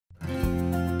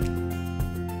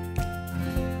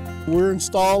We're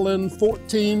installing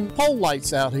 14 pole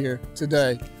lights out here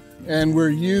today, and we're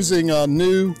using a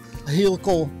new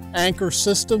helical anchor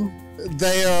system.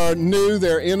 They are new,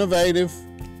 they're innovative.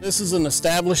 This is an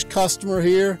established customer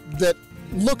here that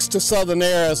looks to Southern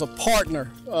Air as a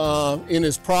partner in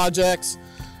his projects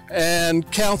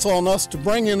and counts on us to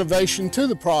bring innovation to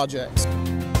the projects.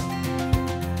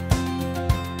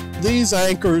 These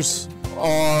anchors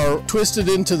are twisted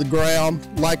into the ground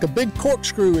like a big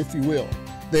corkscrew, if you will.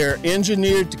 They're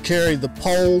engineered to carry the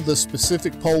pole, the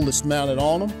specific pole that's mounted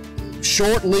on them.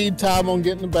 Short lead time on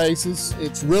getting the bases.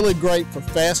 It's really great for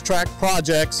fast-track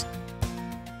projects.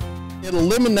 It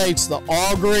eliminates the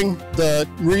augering, the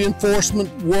reinforcement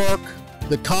work,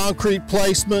 the concrete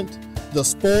placement, the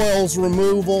spoils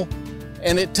removal,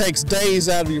 and it takes days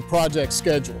out of your project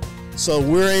schedule. So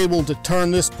we're able to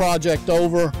turn this project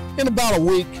over in about a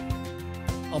week,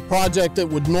 a project that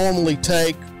would normally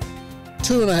take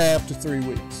 2.5 to 3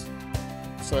 weeks.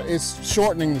 So it's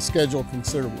shortening the schedule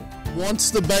considerably.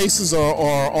 Once the bases are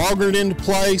augered into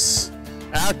place,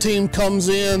 our team comes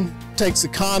in, takes the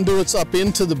conduits up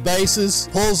into the bases,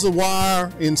 pulls the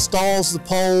wire, installs the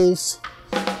poles.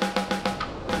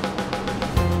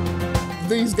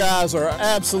 These guys are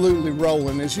absolutely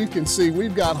rolling. As you can see,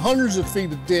 we've got hundreds of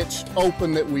feet of ditch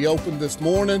open that we opened this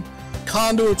morning.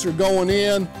 Conduits are going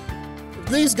in.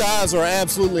 These guys are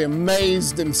absolutely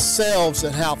amazed themselves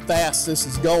at how fast this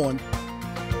is going.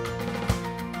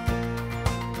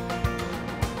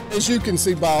 As you can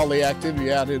see by all the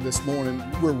activity out here this morning,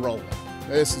 we're rolling.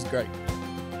 This is great.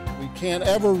 We can't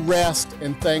ever rest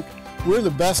and think we're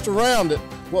the best around it.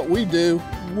 What we do,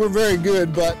 we're very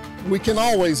good, but we can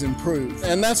always improve.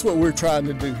 And that's what we're trying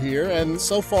to do here. And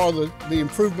so far, the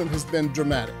improvement has been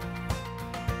dramatic.